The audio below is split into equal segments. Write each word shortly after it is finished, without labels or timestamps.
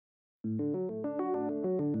The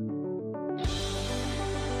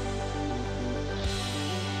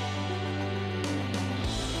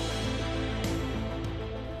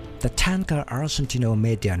tanker Argentino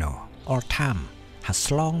Mediano, or TAM, has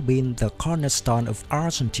long been the cornerstone of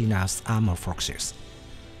Argentina's armed forces.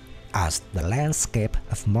 As the landscape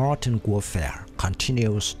of modern warfare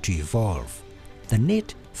continues to evolve, the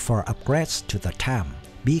need for upgrades to the TAM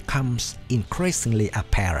becomes increasingly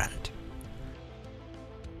apparent.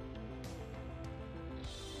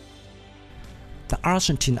 The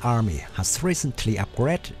Argentine Army has recently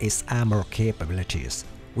upgraded its armor capabilities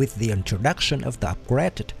with the introduction of the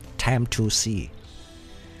upgraded TAM-2C.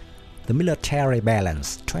 The Military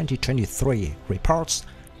Balance 2023 reports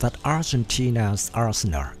that Argentina's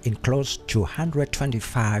arsenal includes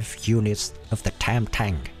 225 units of the TAM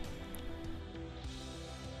tank.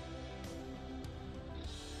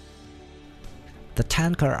 The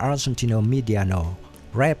tanker Argentino Mediano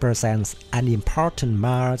represents an important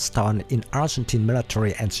milestone in Argentine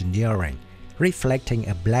military engineering, reflecting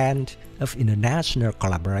a blend of international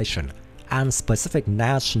collaboration and specific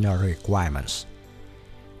national requirements.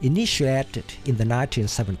 Initiated in the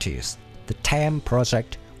 1970s, the TAM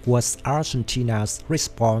project was Argentina's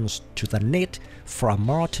response to the need for a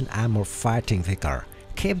modern armored fighting vehicle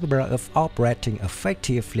capable of operating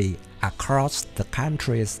effectively across the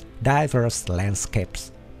country's diverse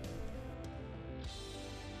landscapes.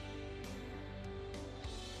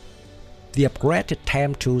 The upgraded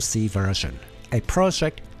TAM-2C version, a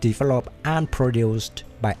project developed and produced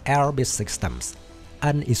by Airbus Systems,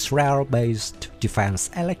 an Israel-based defense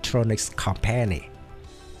electronics company.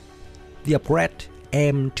 The upgrade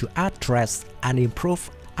aimed to address and improve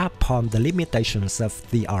upon the limitations of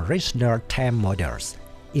the original TAM models,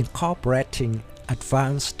 incorporating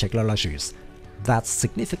advanced technologies that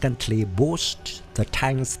significantly boost the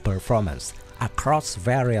tank's performance across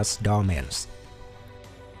various domains.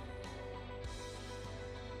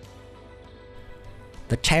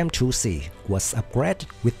 The TAM-2C was upgraded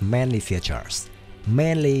with many features,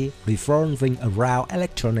 mainly revolving around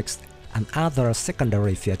electronics and other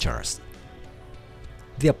secondary features.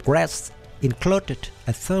 The upgrades included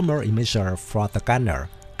a thermal imager for the gunner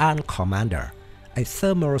and commander, a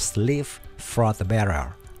thermal sleeve for the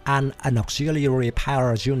bearer, and an auxiliary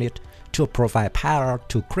power unit to provide power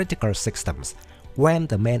to critical systems when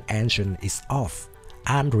the main engine is off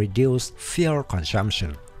and reduce fuel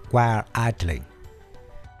consumption while idling.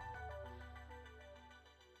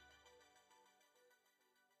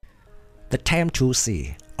 The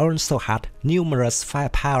TAM-2C also had numerous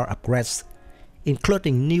firepower upgrades,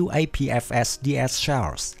 including new APFS-DS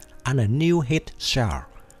shells and a new hit shell,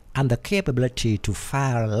 and the capability to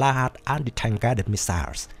fire large anti-tank guided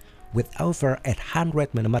missiles with over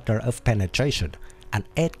 800 mm of penetration and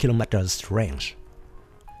 8 km range.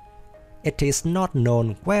 It is not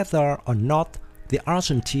known whether or not the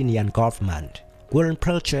Argentinian government will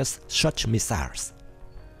purchase such missiles.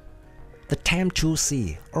 The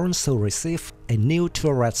TAM-2C also received a new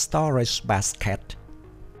turret storage basket.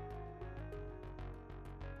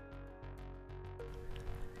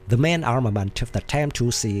 The main armament of the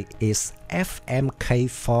TAM-2C is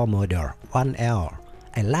FMK4 Model 1L,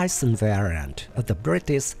 a licensed variant of the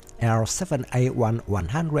British L7A1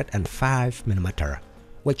 105mm,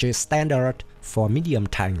 which is standard for medium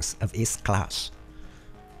tanks of its class.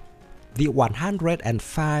 The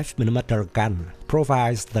 105mm gun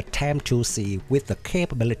provides the TAM-2C with the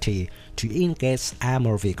capability to engage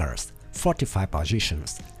armored vehicles, fortified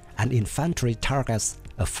positions, and infantry targets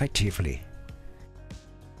effectively.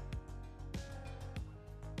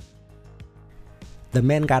 The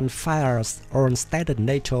main gun fires on standard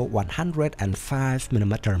NATO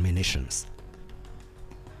 105mm munitions.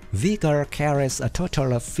 Vehicle carries a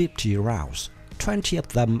total of 50 rounds. 20 of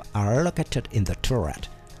them are located in the turret,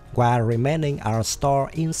 while remaining are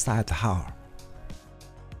stored inside the hull.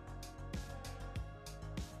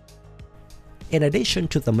 In addition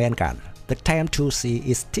to the main gun, the TAM-2C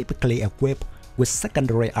is typically equipped with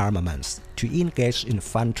secondary armaments to engage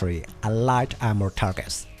infantry and light armor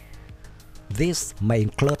targets. This may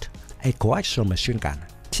include a coaxial machine gun,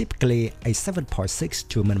 typically a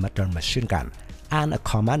 7.62mm machine gun, and a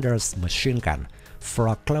commander's machine gun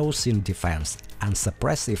for close-in defense and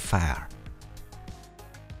suppressive fire.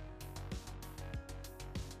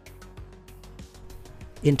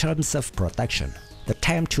 In terms of protection, the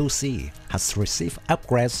TAM-2C has received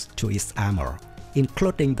upgrades to its armor,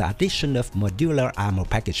 including the addition of modular armor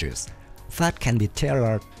packages that can be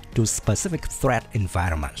tailored to specific threat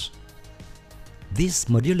environments. This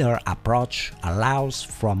modular approach allows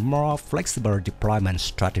for more flexible deployment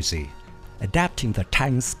strategy, adapting the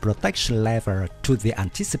tank's protection level to the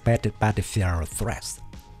anticipated battlefield threats,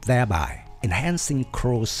 thereby enhancing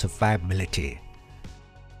crew survivability.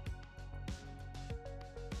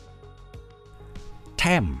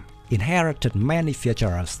 TAM inherited many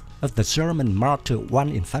features of the German Mark I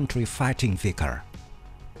infantry fighting vehicle.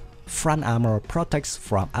 Front armor protects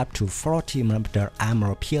from up to 40mm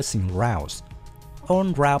armor-piercing rounds.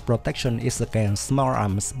 On-round protection is against small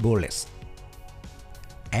arms bullets.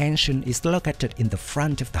 Engine is located in the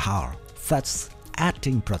front of the hull, thus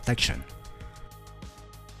adding protection.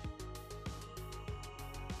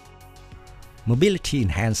 Mobility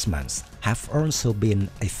enhancements have also been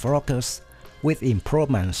a focus, with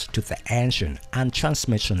improvements to the engine and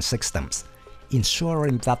transmission systems,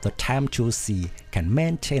 ensuring that the TAM 2C can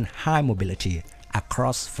maintain high mobility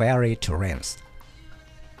across varied terrains.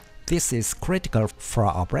 This is critical for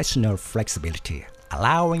operational flexibility,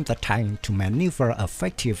 allowing the tank to maneuver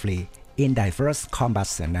effectively in diverse combat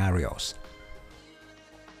scenarios.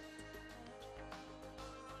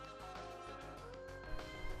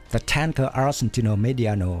 The tanker Argentino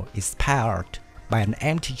Mediano is powered by an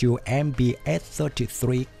MTU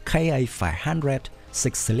MB833 KA500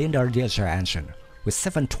 6-cylinder diesel engine with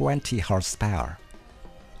 720 horsepower.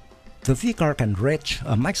 The vehicle can reach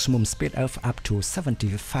a maximum speed of up to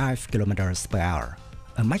 75 km per hour,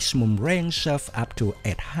 a maximum range of up to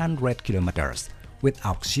 800 km with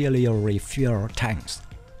auxiliary fuel tanks.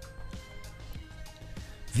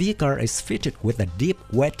 Vehicle is fitted with a deep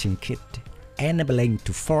wetting kit, enabling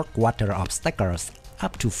to ford water obstacles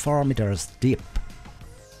up to 4 meters deep.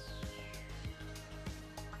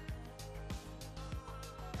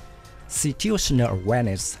 Situational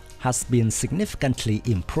awareness has been significantly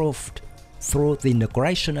improved through the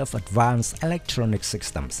integration of advanced electronic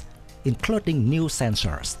systems, including new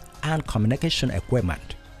sensors and communication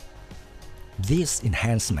equipment. These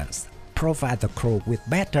enhancements provide the crew with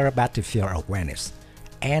better battlefield awareness,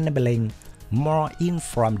 enabling more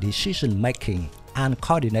informed decision-making and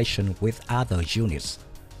coordination with other units.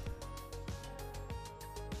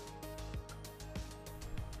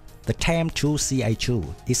 The TAM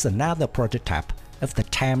 2CA2 is another prototype of the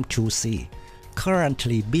TAM 2C,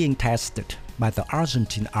 currently being tested by the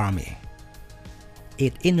Argentine Army.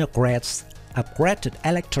 It integrates upgraded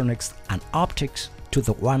electronics and optics to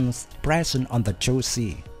the ones present on the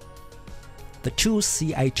 2C. The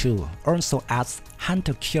 2CA2 also adds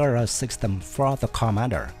hunter-killer system for the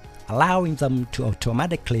commander, allowing them to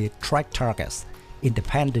automatically track targets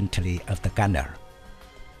independently of the gunner.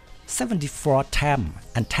 74 TAM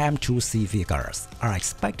and TAM 2C vehicles are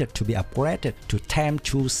expected to be upgraded to TAM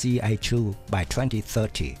 2CA2 by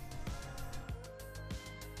 2030.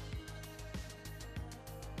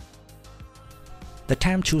 The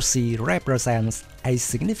TAM 2C represents a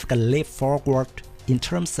significant leap forward in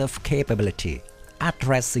terms of capability,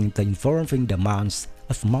 addressing the evolving demands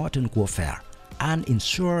of modern warfare and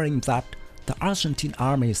ensuring that the Argentine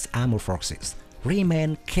Army's armed forces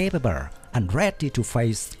remain capable and ready to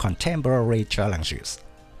face contemporary challenges.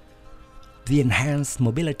 The enhanced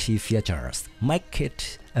mobility features make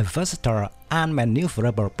it a versatile and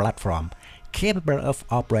maneuverable platform capable of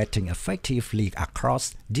operating effectively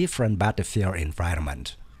across different battlefield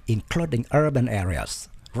environments, including urban areas,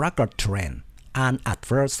 rugged terrain, and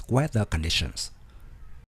adverse weather conditions.